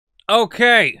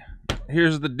Okay,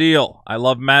 here's the deal. I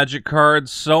love Magic cards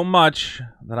so much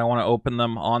that I want to open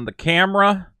them on the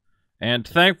camera. And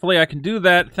thankfully I can do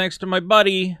that thanks to my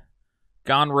buddy,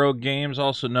 Gone Rogue Games,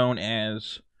 also known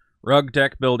as Rug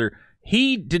Deckbuilder.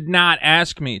 He did not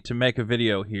ask me to make a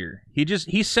video here.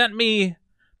 He sent me...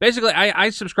 Basically, I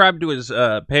subscribed to his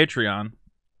Patreon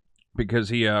because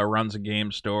he runs a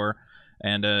game store,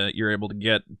 and you're able to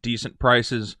get decent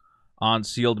prices on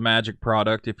sealed Magic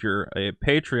product if you're a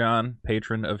Patreon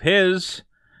patron of his.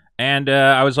 And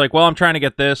I was like, well, I'm trying to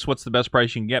get this. What's the best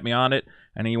price you can get me on it?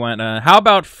 And he went, how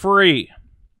about free?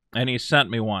 And he sent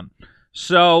me one.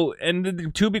 So,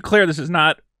 and to be clear, this is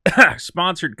not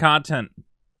sponsored content.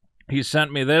 He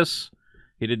sent me this.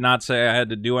 He did not say I had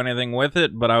to do anything with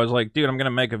it, but I was like, dude, I'm going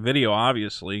to make a video,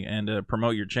 obviously, and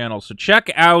promote your channel. So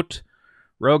check out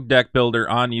Rogue Deckbuilder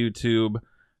on YouTube.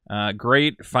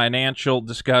 Great financial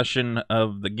discussion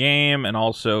of the game and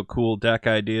also cool deck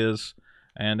ideas.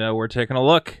 And we're taking a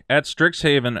look at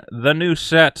Strixhaven, the new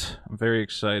set. I'm very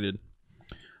excited.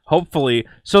 Hopefully.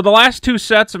 So the last two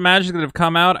sets of Magic that have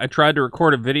come out, I tried to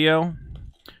record a video.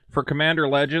 For Commander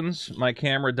Legends, my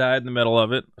camera died in the middle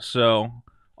of it, so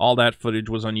all that footage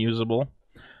was unusable.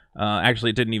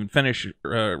 Actually, it didn't even finish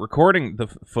recording the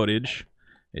footage.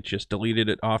 It just deleted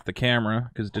it off the camera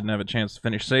because it didn't have a chance to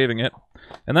finish saving it.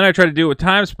 And then I tried to do it with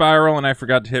Time Spiral, and I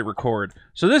forgot to hit record.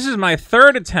 So this is my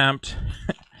third attempt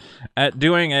at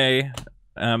doing a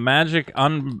Magic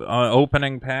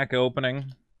opening, pack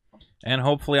opening. And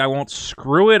hopefully I won't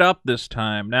screw it up this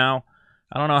time. Now,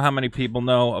 I don't know how many people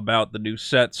know about the new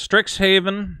set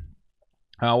Strixhaven.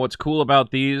 What's cool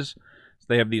about these is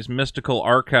they have these mystical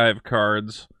archive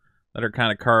cards that are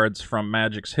kind of cards from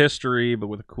Magic's history, but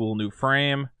with a cool new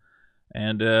frame.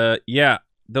 And, yeah,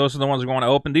 those are the ones we want to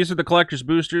open. These are the collector's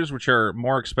boosters, which are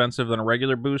more expensive than a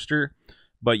regular booster,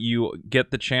 but you get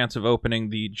the chance of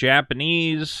opening the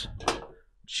Japanese...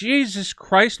 Jesus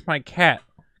Christ, my cat.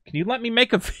 Can you let me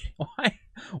make a video?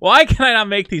 Why can I not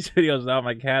make these videos without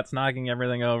my cats knocking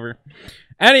everything over?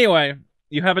 Anyway,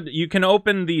 you can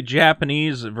open the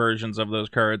Japanese versions of those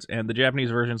cards, and the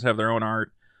Japanese versions have their own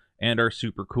art and are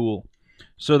super cool.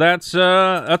 So that's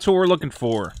what we're looking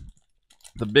for.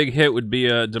 The big hit would be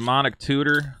a Demonic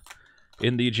Tutor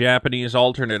in the Japanese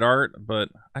alternate art, but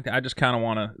I just kind of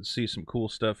want to see some cool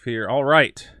stuff here. All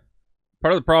right.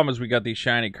 Part of the problem is we got these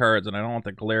shiny cards, and I don't want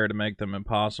the glare to make them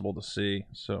impossible to see.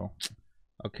 So,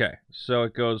 okay. So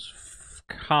it goes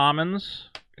commons,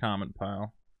 common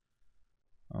pile.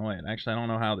 Oh, wait. Actually, I don't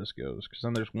know how this goes, because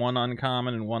then there's one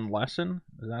uncommon and one lesson.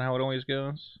 Is that how it always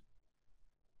goes?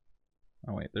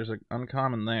 Oh, wait. There's an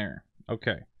uncommon there.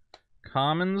 Okay.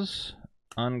 Commons,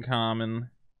 uncommon,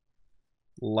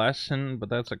 lesson, but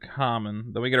that's a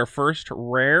common. Then we get our first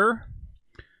rare.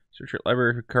 Search your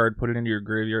library card, put it into your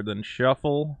graveyard, then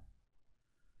shuffle.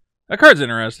 That card's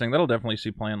interesting. That'll definitely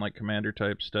see playing like commander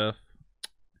type stuff.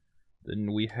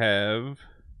 Then we have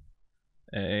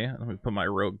let me put my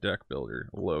Rogue Deckbuilder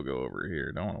logo over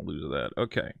here. Don't want to lose that.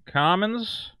 Okay.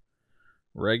 Commons,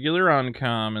 regular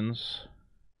uncommons,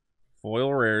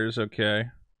 foil rares, okay.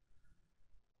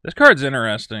 This card's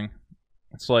interesting.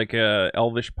 It's like a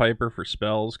Elvish Piper for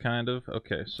spells, kind of.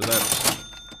 Okay, so that's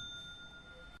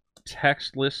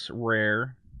textless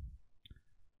rare.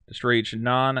 Destroy each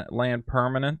non-land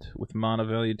permanent with mana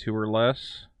value 2 or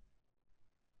less.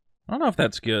 I don't know if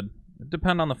that's good. It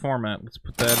depends on the format. Let's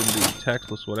put that into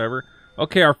textless whatever.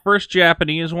 Okay, our first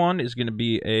Japanese one is going to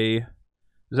be a...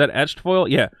 Is that etched foil?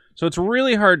 Yeah. So it's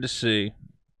really hard to see.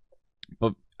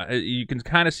 But you can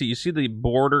kind of see. You see the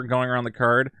border going around the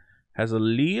card has a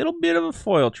little bit of a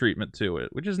foil treatment to it,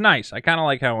 which is nice. I kind of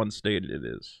like how unstated it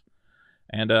is.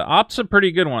 And Opt's a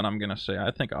pretty good one, I'm going to say.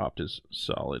 I think Opt is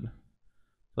solid.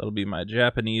 That'll be my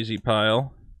Japanesey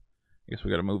pile. I guess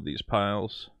we got to move these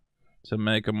piles to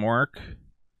make them work.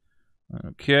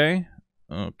 Okay.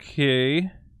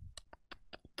 Okay.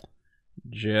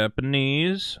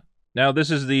 Japanese. Now, this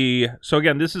is the... So,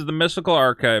 again, this is the Mystical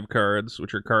Archive cards,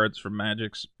 which are cards from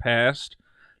Magic's past.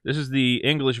 This is the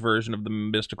English version of the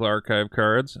Mystical Archive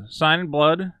cards. Sign in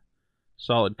Blood.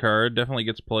 Solid card. Definitely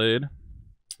gets played.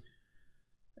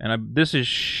 And this is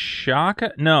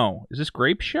Shaka? No. Is this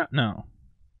Grape Shot? No.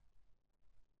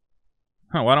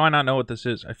 Huh, why do I not know what this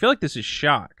is? I feel like this is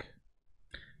Shock.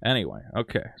 Anyway,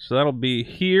 okay. So that'll be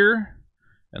here.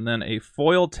 And then a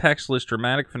foil textless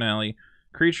dramatic finale.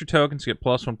 Creature tokens get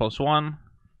 +1/+1.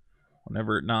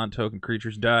 Whenever non-token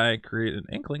creatures die, create an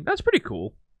inkling. That's pretty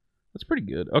cool. That's pretty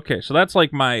good. Okay, so that's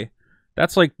like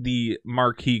that's like the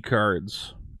marquee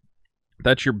cards.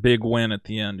 That's your big win at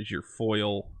the end, is your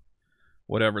foil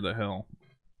whatever the hell.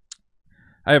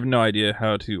 I have no idea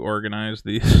how to organize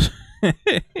these.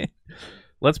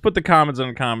 Let's put the commons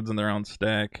and uncommons in their own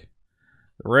stack.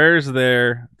 The rares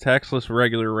there, textless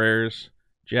regular rares,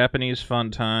 Japanese fun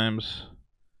times,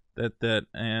 that,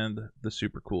 and the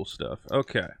super cool stuff.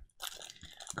 Okay.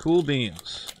 Cool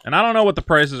beans. And I don't know what the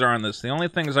prices are on this. The only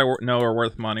things I know are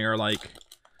worth money are, like,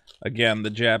 again,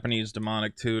 the Japanese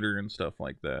demonic tutor and stuff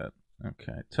like that.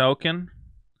 Okay. Token.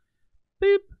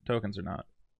 Beep. Tokens are not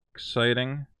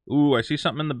exciting. Ooh, I see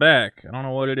something in the back. I don't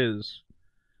know what it is.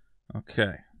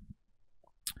 Okay.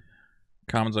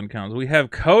 Commons, uncommons. We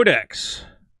have Codex.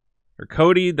 Or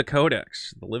Cody the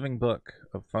Codex. The living book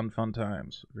of fun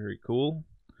times. Very cool.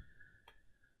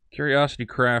 Curiosity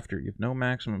Crafter. You have no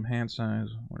maximum hand size.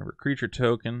 Whatever. Creature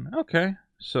token. Okay.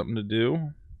 Something to do.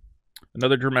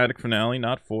 Another dramatic finale.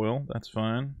 Not foil. That's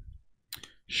fine.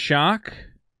 Shock.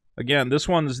 Again, these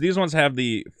ones have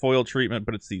the foil treatment,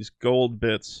 but it's these gold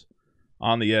bits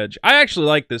on the edge. I actually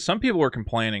like this. Some people were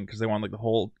complaining because they want like the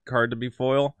whole card to be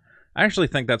foil. I actually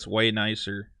think that's way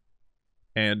nicer.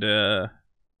 And,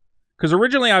 because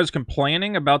originally I was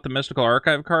complaining about the Mystical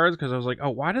Archive cards because I was like, oh,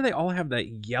 why do they all have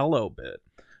that yellow bit?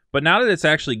 But now that it's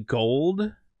actually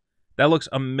gold, that looks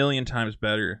a million times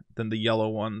better than the yellow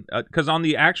one. Because on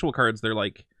the actual cards, they're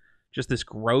like just this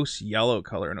gross yellow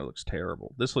color, and it looks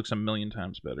terrible. This looks a million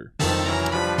times better.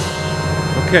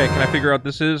 Okay, can I figure out what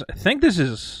this is? I think this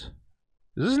is...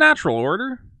 Is this Natural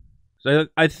Order?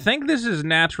 I think this is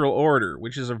Natural Order,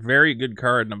 which is a very good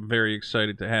card, and I'm very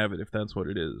excited to have it, if that's what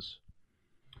it is.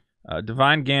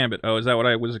 Divine Gambit. Oh, is that what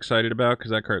I was excited about?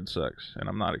 Because that card sucks, and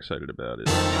I'm not excited about it.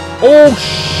 Oh,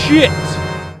 shit!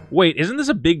 Wait, isn't this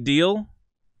a big deal?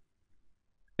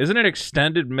 Isn't it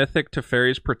extended Mythic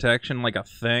Teferi's Protection like a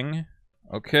thing?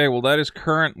 Okay, well that is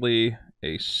currently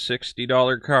a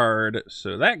 $60 card,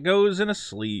 so that goes in a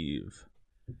sleeve.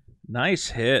 Nice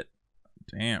hit.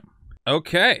 Damn.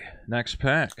 Okay, next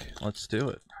pack. Let's do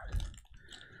it.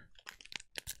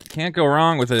 Can't go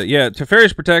wrong with it. Yeah,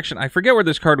 Teferi's Protection. I forget where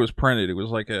this card was printed. It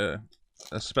was like a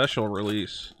special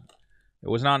release. It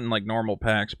was not in like normal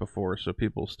packs before, so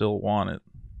people still want it.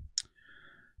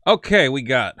 Okay, we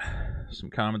got some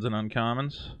commons and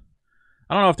uncommons.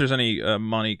 I don't know if there's any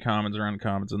money commons or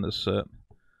uncommons in this set.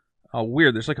 Oh,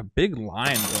 weird. There's like a big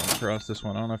line going across this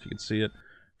one. I don't know if you can see it.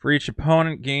 For each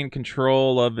opponent, gain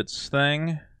control of its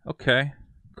thing. Okay.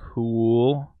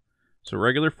 Cool. So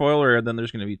regular foil rare, then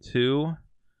there's going to be two.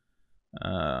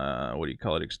 What do you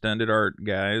call it? Extended art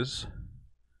guys.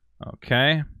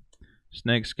 Okay.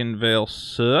 Snakeskin Veil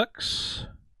sucks.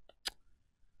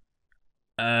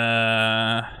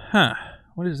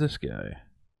 What is this guy?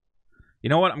 You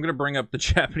know what? I'm going to bring up the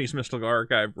Japanese Mystical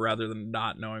Archive rather than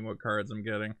not knowing what cards I'm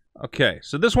getting. Okay,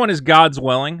 so this one is God's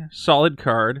Welling. Solid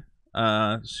card.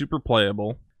 Super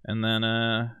playable. And then,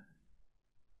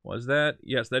 was that?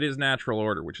 Yes, that is Natural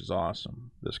Order, which is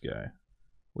awesome. This guy.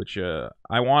 Which,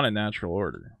 I want a Natural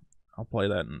Order. I'll play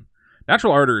that in...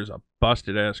 Natural Order is a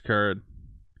busted-ass card.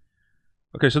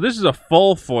 Okay, so this is a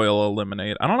full foil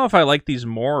eliminate. I don't know if I like these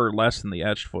more or less than the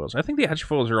etched foils. I think the etched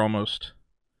foils are almost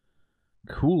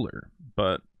cooler.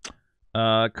 But,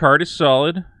 card is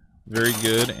solid. Very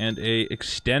good. And a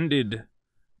extended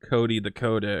Cody the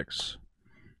Codex.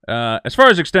 As far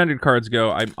as extended cards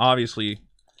go, I'm obviously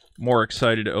more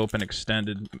excited to open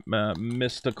extended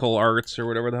mystical arts or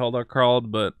whatever the hell they're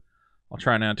called, but I'll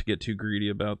try not to get too greedy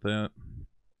about that.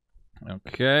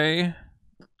 Okay.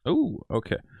 Oh,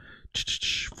 okay.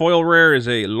 Foil rare is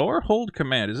a Lore Hold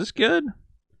Command. Is this good?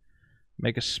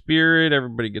 Make a spirit.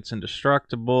 Everybody gets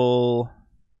indestructible.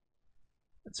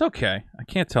 It's okay. I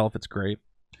can't tell if it's great.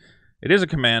 It is a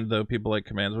command, though. People like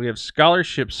commands. We have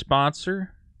Scholarship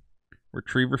Sponsor.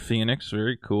 Retriever Phoenix.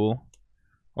 Very cool.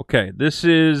 Okay, this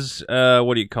is,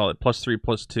 what do you call it?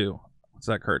 +3/+2. What's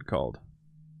that card called?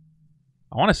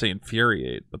 I want to say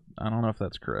Infuriate, but I don't know if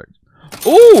that's correct.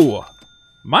 Ooh!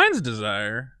 Mind's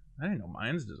Desire. I didn't know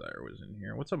Mind's Desire was in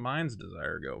here. What's a Mind's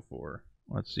Desire go for?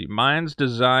 Let's see. Mind's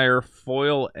Desire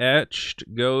foil etched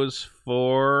goes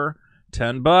for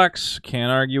 $10.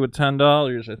 Can't argue with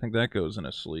 $10. I think that goes in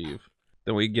a sleeve.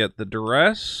 Then we get the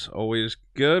Duress. Always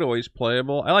good, always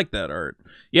playable. I like that art.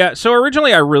 Yeah, so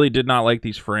originally I really did not like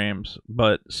these frames,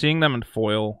 but seeing them in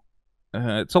foil,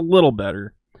 it's a little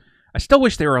better. I still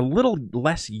wish they were a little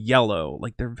less yellow.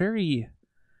 Like, they're very...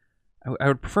 I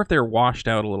would prefer if they were washed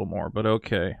out a little more, but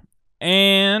okay.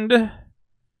 And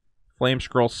Flame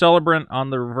Scroll Celebrant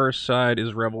on the reverse side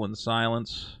is Revel in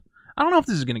Silence. I don't know if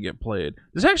this is going to get played.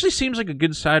 This actually seems like a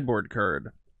good sideboard card.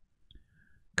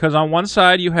 Because on one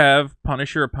side you have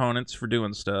Punish Your Opponents for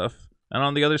doing stuff, and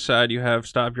on the other side you have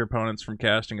Stop Your Opponents from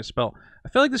casting a spell. I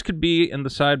feel like this could be in the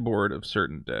sideboard of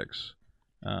certain decks.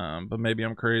 But maybe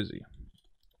I'm crazy.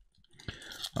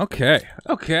 Okay,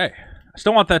 okay. I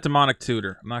still want that demonic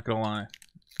tutor. I'm not gonna lie.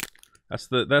 That's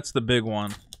the big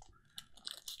one.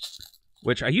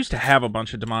 Which I used to have a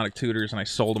bunch of demonic tutors and I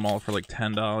sold them all for like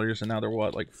 $10 and now they're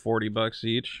what, like 40 bucks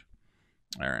each?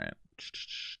 Alright.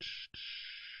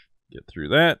 Get through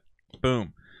that.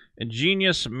 Boom.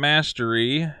 Ingenious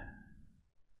Mastery.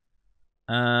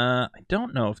 I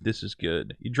don't know if this is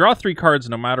good. You draw 3 cards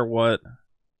no matter what.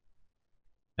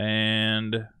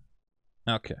 And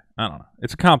okay, I don't know.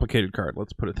 It's a complicated card,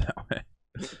 let's put it that way.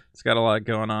 It's got a lot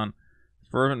going on.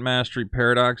 Fervent Mastery,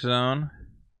 Paradox Zone.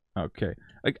 Okay.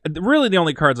 Like, really the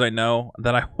only cards I know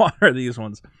that I want are these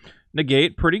ones.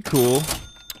 Negate, pretty cool.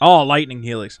 Oh, Lightning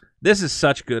Helix. This is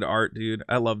such good art, dude.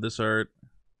 I love this art.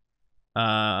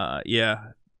 Yeah.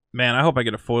 Man, I hope I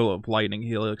get a foil of Lightning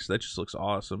Helix. That just looks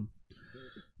awesome.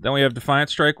 Then we have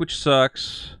Defiant Strike, which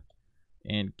sucks.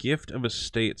 And Gift of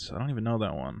Estates. I don't even know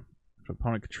that one. If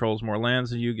opponent controls more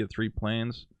lands than you, get 3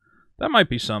 planes. That might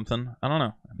be something. I don't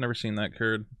know. I've never seen that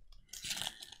card.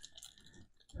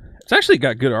 It's actually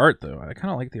got good art, though. I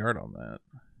kind of like the art on that.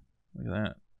 Look at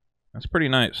that. That's pretty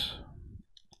nice.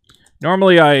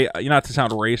 Normally, not to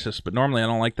sound racist, but normally I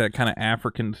don't like that kind of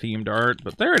African-themed art.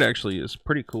 But there it actually is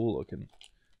pretty cool looking.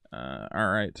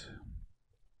 Alright.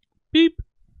 Beep.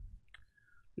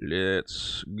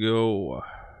 Let's go.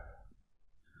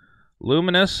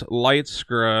 Luminous Light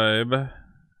Scribe. I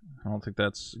don't think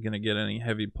that's going to get any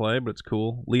heavy play, but it's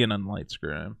cool. Leonin Light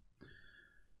Scribe.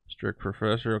 Strict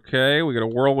Professor. Okay, we got a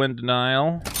Whirlwind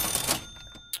Denial.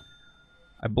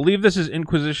 I believe this is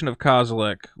Inquisition of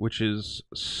Kozilek, which is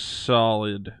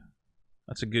solid.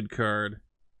 That's a good card.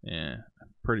 Yeah, I'm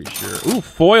pretty sure. Ooh,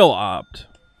 Foil Opt.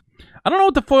 I don't know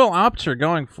what the Foil Opts are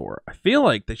going for. I feel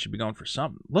like they should be going for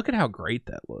something. Look at how great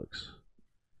that looks.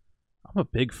 I'm a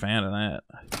big fan of that.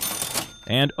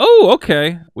 And, oh,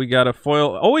 okay. We got a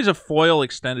foil. Always a foil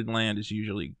extended land is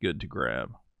usually good to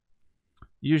grab.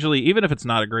 Usually, even if it's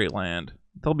not a great land,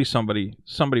 there'll be somebody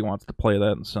wants to play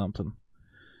that in something.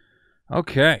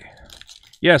 Okay.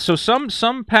 Yeah, so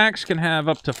some packs can have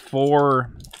up to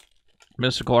 4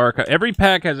 Mystical Archive. Every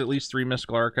pack has at least 3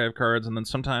 Mystical Archive cards, and then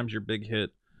sometimes your big hit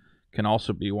can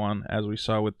also be one, as we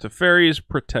saw with Teferi's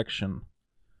Protection.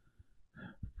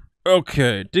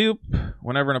 Okay, dupe.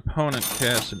 Whenever an opponent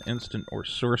casts an instant or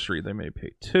sorcery, they may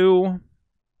pay 2.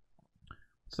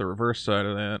 What's the reverse side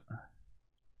of that?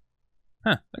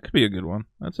 Huh, that could be a good one.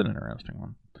 That's an interesting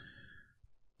one.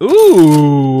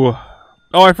 Ooh!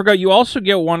 Oh, I forgot. You also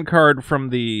get 1 card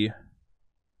from the...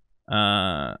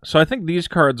 so I think these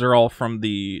cards are all from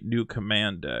the new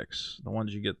command decks. The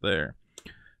ones you get there.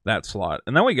 That slot.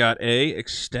 And then we got a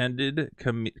Extended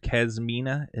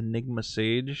Kasmina Enigma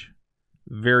Sage.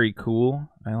 Very cool.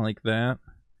 I like that.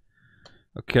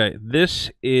 Okay, this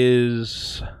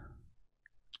is...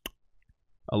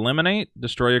 Eliminate,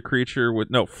 destroy a creature with...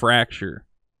 No, Fracture.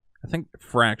 I think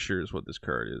Fracture is what this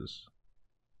card is.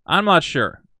 I'm not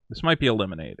sure. This might be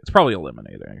Eliminate. It's probably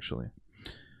Eliminate, actually.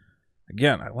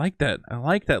 Again, I like that. I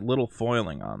like that little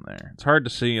foiling on there. It's hard to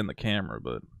see in the camera,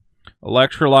 but...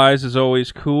 Electrolyze is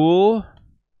always cool.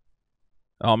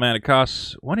 Oh, man, it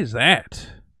costs... What is that?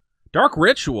 Dark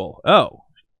Ritual. Oh.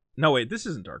 No, wait, this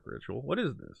isn't Dark Ritual. What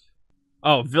is this?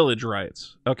 Oh, Village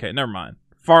Rites. Okay, never mind.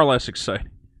 Far less exciting.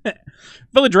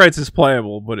 Village Rites is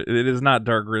playable, but it is not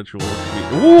Dark Ritual.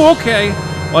 Ooh, okay.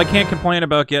 Well, I can't complain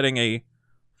about getting a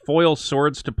foil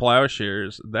Swords to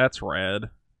Plowshares. That's rad.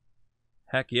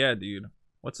 Heck yeah, dude.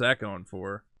 What's that going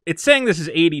for? It's saying this is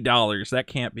 $80. That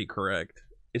can't be correct.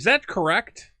 Is that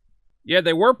correct? Yeah,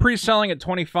 they were pre-selling at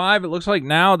 $25. It looks like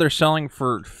now they're selling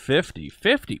for $50.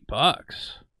 $50.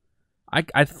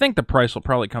 I think the price will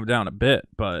probably come down a bit,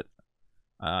 but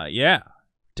yeah.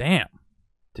 Damn.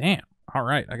 All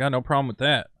right, I got no problem with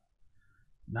that.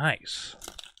 Nice.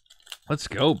 Let's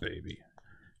go, baby.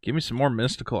 Give me some more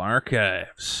Mystical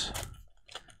Archives.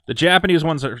 The Japanese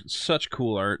ones are such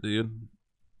cool art, dude.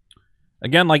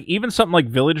 Again, like, even something like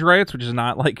Village Rites, which is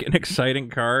not, like, an exciting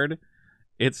card,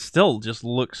 it still just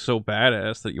looks so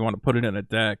badass that you want to put it in a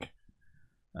deck.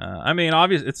 I mean,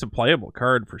 obviously, it's a playable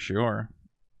card for sure.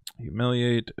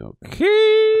 Humiliate.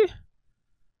 Okay.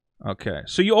 Okay,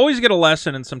 so you always get a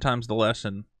lesson, and sometimes the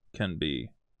lesson can be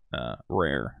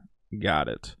rare. Got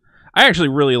it. I actually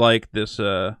really like this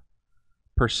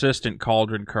Persistent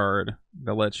Cauldron card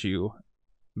that lets you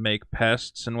make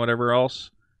pests and whatever else.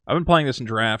 I've been playing this in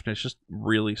Draft, and it's just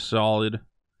really solid.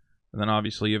 And then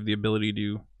obviously you have the ability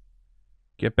to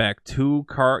get back 2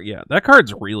 cards. Yeah, that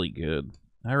card's really good.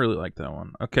 I really like that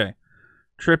one. Okay.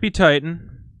 Trippy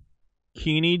Titan.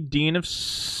 Keeney, Dean of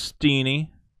Steeny.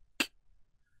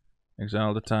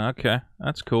 Exile the time. Okay,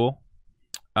 that's cool.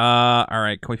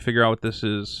 Alright, can we figure out what this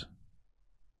is?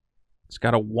 It's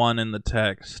got a 1 in the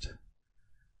text.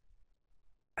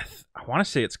 I want to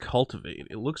say it's Cultivate.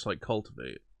 It looks like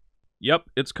Cultivate. Yep,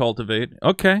 it's Cultivate.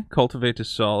 Okay, Cultivate is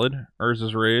solid.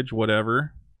 Urza's Rage,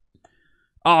 whatever.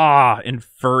 Ah,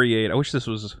 Infuriate. I wish this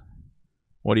was,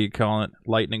 what do you call it?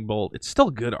 Lightning Bolt. It's still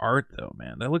good art, though,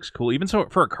 man. That looks cool. Even so,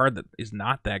 for a card that is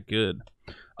not that good.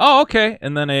 Oh, okay.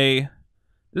 And then this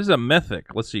is a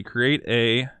Mythic. Let's see. Create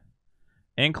a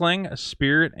Inkling, a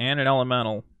Spirit, and an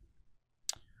Elemental.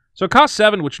 So it costs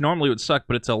 7, which normally would suck,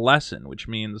 but it's a lesson, which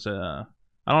means, I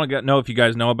don't know if you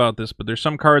guys know about this, but there's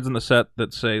some cards in the set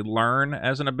that say Learn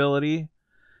as an ability.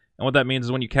 And what that means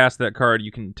is when you cast that card,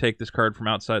 you can take this card from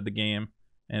outside the game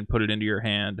and put it into your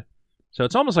hand. So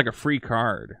it's almost like a free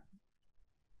card.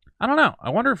 I don't know. I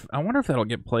wonder if that'll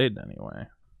get played anyway.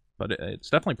 But it's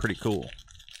definitely pretty cool.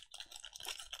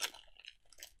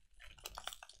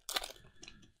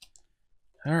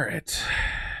 All right.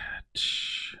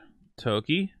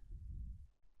 Toki.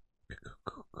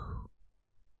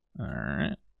 All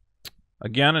right.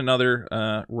 Again,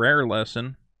 another rare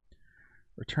lesson.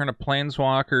 Return a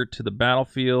Planeswalker to the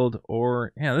battlefield,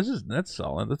 or yeah, that's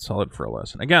solid. That's solid for a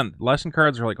lesson. Again, lesson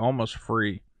cards are like almost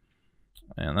free,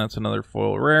 and that's another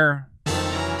foil rare.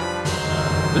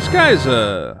 This guy's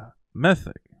a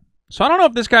Mythic, so I don't know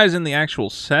if this guy's in the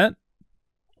actual set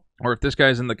or if this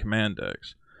guy's in the command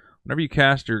decks. Whenever you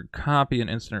cast or copy an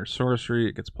instant or sorcery,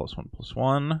 it gets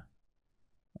 +1/+1.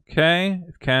 Okay,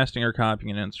 if casting or copying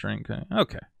an instant,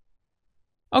 okay.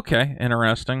 Okay,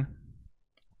 interesting.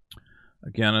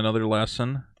 Again, another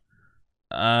lesson.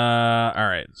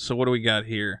 Alright, so what do we got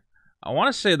here? I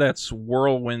want to say that's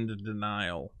Whirlwind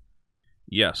Denial.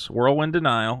 Yes, Whirlwind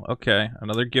Denial. Okay,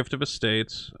 another Gift of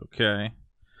Estates. Okay.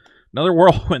 Another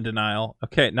Whirlwind Denial.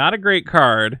 Okay, not a great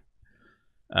card.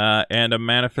 And a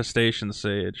Manifestation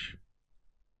Sage.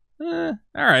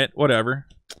 Alright, whatever.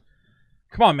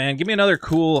 Come on, man. Give me another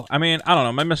cool... I mean, I don't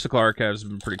know. My Mystical Archives have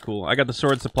been pretty cool. I got the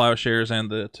Swords to Plowshares and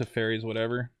the Teferis,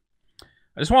 whatever.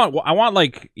 I want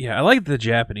like... Yeah, I like the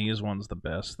Japanese ones the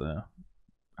best, though.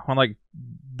 I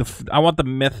want the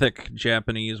Mythic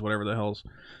Japanese, whatever the hell's...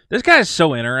 This guy's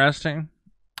so interesting.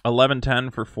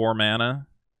 11/10 for 4 mana.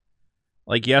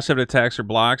 Like, yes, if it attacks or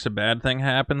blocks, a bad thing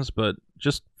happens, but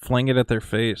just fling it at their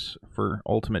face for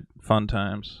ultimate fun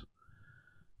times.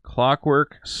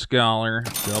 Clockwork, Scholar,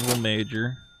 Double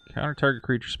Major. Counter target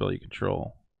creature spell you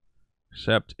control.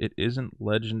 Except it isn't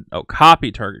legend... Oh,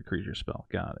 copy target creature spell.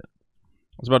 Got it.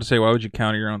 I was about to say, why would you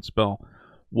counter your own spell?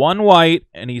 1 white,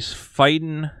 and he's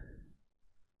fighting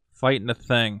a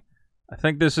thing. I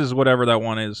think this is whatever that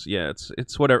one is. Yeah,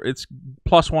 it's whatever. It's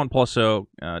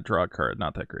 +1/+0 draw a card.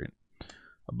 Not that great.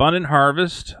 Abundant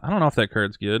Harvest. I don't know if that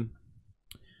card's good.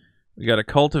 We got a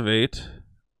Cultivate.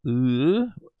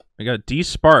 Ooh. We got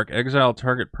Despark. Exile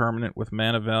target permanent with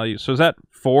mana value. So is that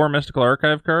 4 Mystical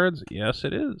Archive cards? Yes,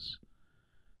 it is.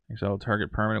 Exile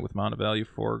target permanent with mana value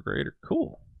 4 or greater.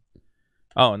 Cool.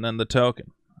 Oh, and then the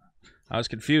token. I was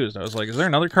confused. I was like, is there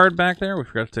another card back there? We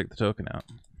forgot to take the token out.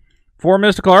 4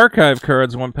 Mystical Archive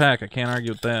cards in 1 pack. I can't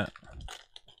argue with that.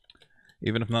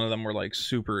 Even if none of them were, like,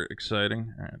 super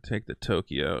exciting. Alright, take the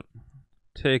Toki out.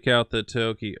 Take out the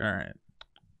Toki. Alright.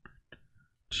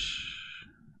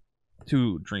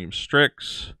 2 Dream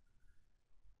Strix.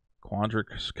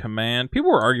 Quandrix Command.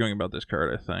 People were arguing about this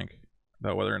card, I think.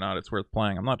 About whether or not it's worth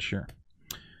playing. I'm not sure.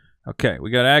 Okay, we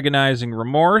got Agonizing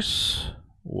Remorse.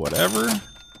 Whatever.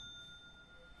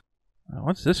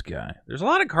 What's this guy? There's a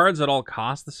lot of cards that all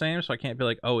cost the same, so I can't be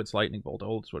like, oh, it's Lightning Bolt.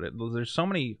 Oh, it's what it... There's so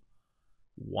many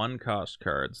 1-cost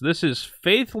cards. This is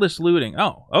Faithless Looting.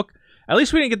 Oh, okay. At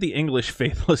least we didn't get the English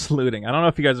Faithless Looting. I don't know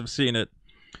if you guys have seen it.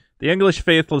 The English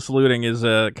Faithless Looting is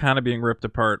kind of being ripped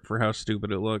apart for how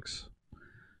stupid it looks.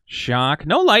 Shock.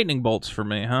 No Lightning Bolts for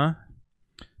me, huh?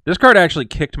 This card actually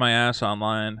kicked my ass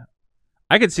online.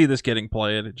 I could see this getting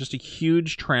played. Just a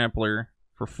huge trampler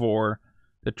for 4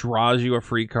 that draws you a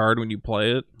free card when you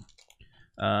play it.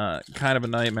 Kind of a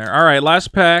nightmare. All right,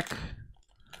 last pack.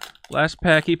 Last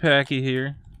packy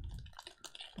here.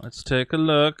 Let's take a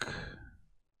look.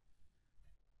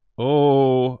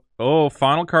 Oh,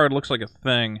 final card looks like a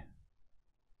thing.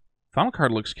 Final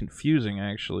card looks confusing,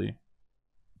 actually.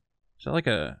 Is that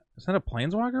a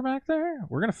Planeswalker back there?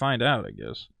 We're gonna find out, I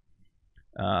guess.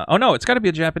 Oh no, it's got to be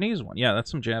a Japanese one. Yeah, that's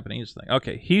some Japanese thing.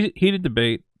 Okay, heated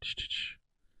debate.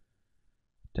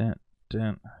 Dent.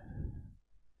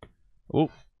 Oh,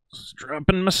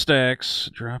 dropping mistakes.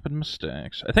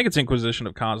 I think it's Inquisition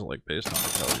of Kozilek based on the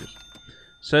colors.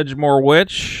 Sedgemoor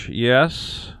Witch,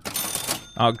 yes.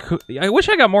 I wish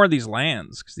I got more of these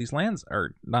lands, because these lands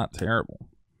are not terrible.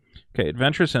 Okay,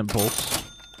 Adventurous Impulse.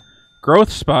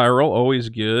 Growth Spiral, always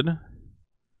good.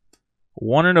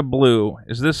 One in a blue.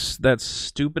 Is this that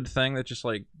stupid thing that just,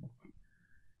 like,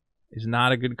 is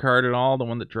not a good card at all? The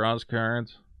one that draws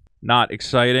cards? Not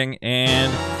exciting.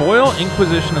 And Foil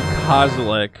Inquisition of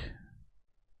Kozilek.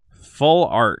 Full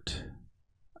art.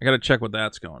 I gotta check what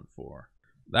that's going for.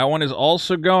 That one is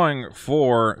also going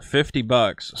for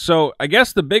 $50. So, I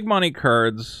guess the big money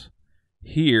cards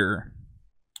here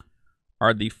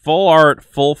are the full art,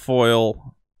 full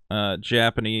foil,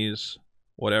 Japanese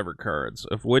whatever cards,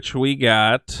 of which we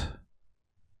got...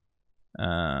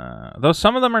 though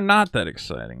some of them are not that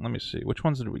exciting. Let me see. Which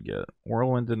ones did we get?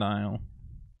 Whirlwind Denial.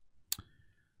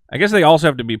 I guess they also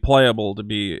have to be playable to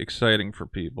be exciting for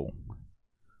people.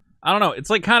 I don't know. It's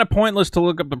like kind of pointless to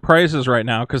look up the prices right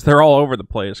now because they're all over the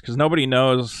place because nobody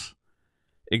knows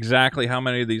exactly how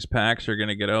many of these packs are going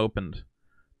to get opened.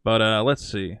 But let's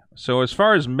see. So as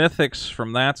far as mythics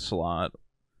from that slot,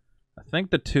 I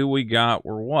think the two we got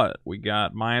were what? We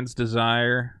got Mind's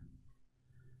Desire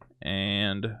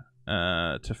and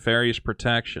Teferi's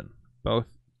Protection. Both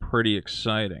pretty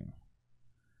exciting.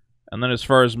 And then as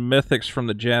far as mythics from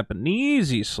the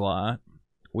Japanesey slot,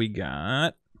 we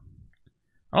got...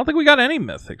 I don't think we got any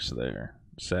mythics there,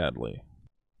 sadly.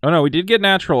 Oh no, we did get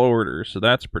Natural Order, so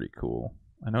that's pretty cool.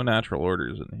 I know Natural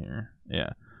Order's in here.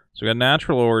 Yeah. So we got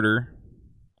Natural Order.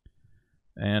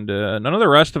 And none of the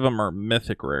rest of them are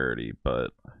mythic rarity,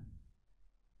 but...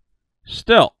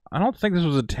 Still, I don't think this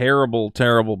was a terrible,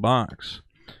 terrible box.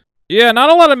 Yeah, not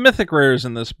a lot of mythic rares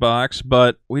in this box,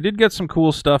 but we did get some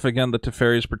cool stuff. Again, the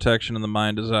Teferi's Protection and the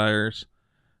Mind Desires.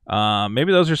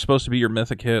 Maybe those are supposed to be your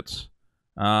mythic hits.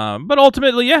 But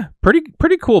ultimately, yeah, pretty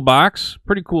cool box.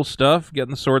 Pretty cool stuff.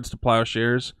 Getting the Swords to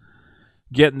Plowshares.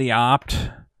 Getting the Opt.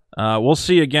 We'll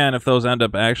see again if those end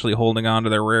up actually holding on to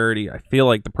their rarity. I feel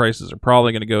like the prices are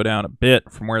probably going to go down a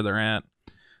bit from where they're at.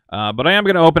 But I am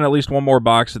going to open at least one more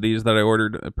box of these that I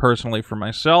ordered personally for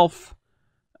myself.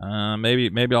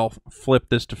 Maybe I'll flip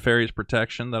this to Teferi's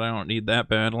Protection that I don't need that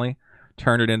badly.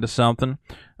 Turn it into something.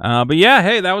 But yeah,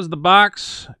 hey, that was the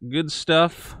box. Good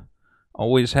stuff.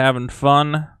 Always having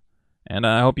fun. And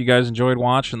I hope you guys enjoyed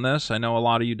watching this. I know a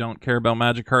lot of you don't care about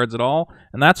Magic cards at all.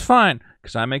 And that's fine,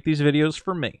 because I make these videos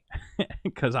for me.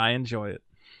 Because I enjoy it.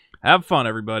 Have fun,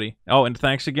 everybody. Oh, and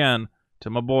thanks again to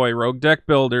my boy, Rogue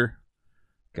Deckbuilder.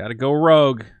 Gotta go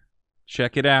Rogue.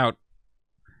 Check it out.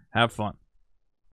 Have fun.